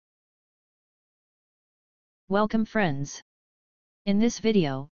Welcome friends. In this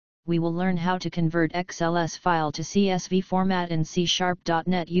video, we will learn how to convert XLS file to CSV format in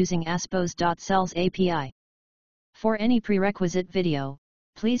C#.NET using Aspose.Cells API. For any prerequisite video,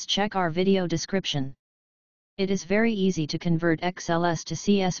 please check our video description. It is very easy to convert XLS to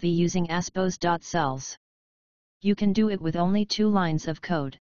CSV using Aspose.Cells. You can do it with only 2 lines of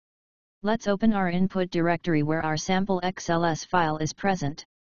code. Let's open our input directory where our sample XLS file is present.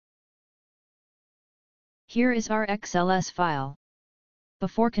 Here is our XLS file.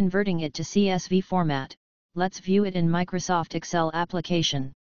 Before converting it to CSV format, let's view it in Microsoft Excel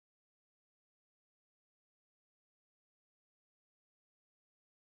application.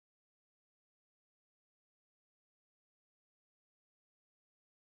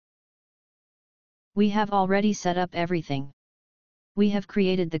 We have already set up everything. We have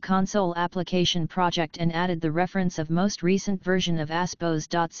created the console application project and added the reference of most recent version of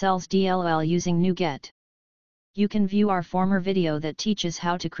Aspose.Cells DLL using NuGet. You can view our former video that teaches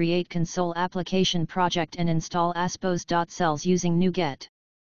how to create console application project and install Aspose.Cells using NuGet.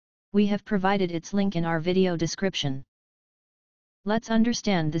 We have provided its link in our video description. Let's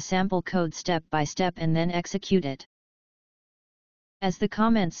understand the sample code step by step and then execute it. As the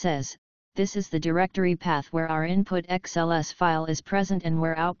comment says, this is the directory path where our input XLS file is present and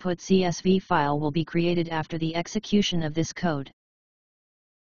where output CSV file will be created after the execution of this code.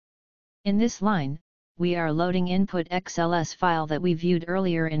 In this line, we are loading input XLS file that we viewed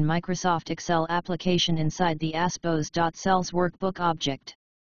earlier in Microsoft Excel application inside the Aspose.Cells workbook object.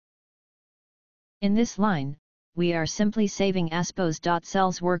 In this line, we are simply saving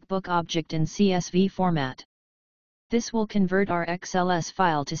Aspose.Cells workbook object in CSV format. This will convert our XLS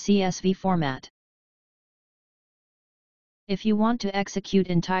file to CSV format. If you want to execute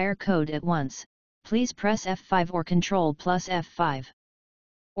entire code at once, please press F5 or Ctrl plus F5.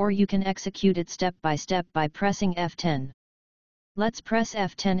 Or you can execute it step by step by pressing F10. Let's press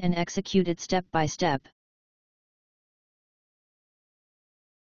F10 and execute it step by step.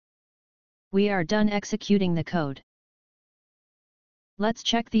 We are done executing the code. Let's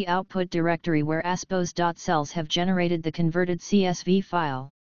check the output directory where Aspose.Cells have generated the converted CSV file.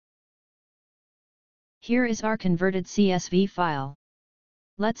 Here is our converted CSV file.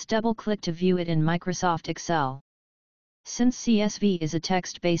 Let's double-click to view it in Microsoft Excel. Since CSV is a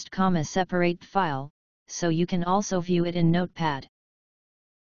text-based comma-separate file, so you can also view it in Notepad.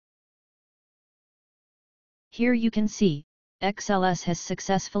 Here you can see, XLS has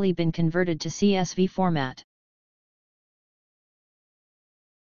successfully been converted to CSV format.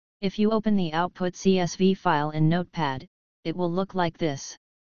 If you open the output CSV file in Notepad, it will look like this.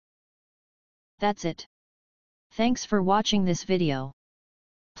 That's it. Thanks for watching this video.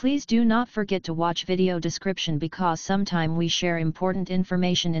 Please do not forget to watch video description because sometime we share important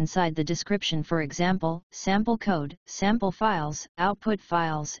information inside the description, for example, sample code, sample files, output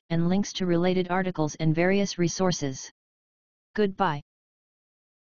files, and links to related articles and various resources. Goodbye.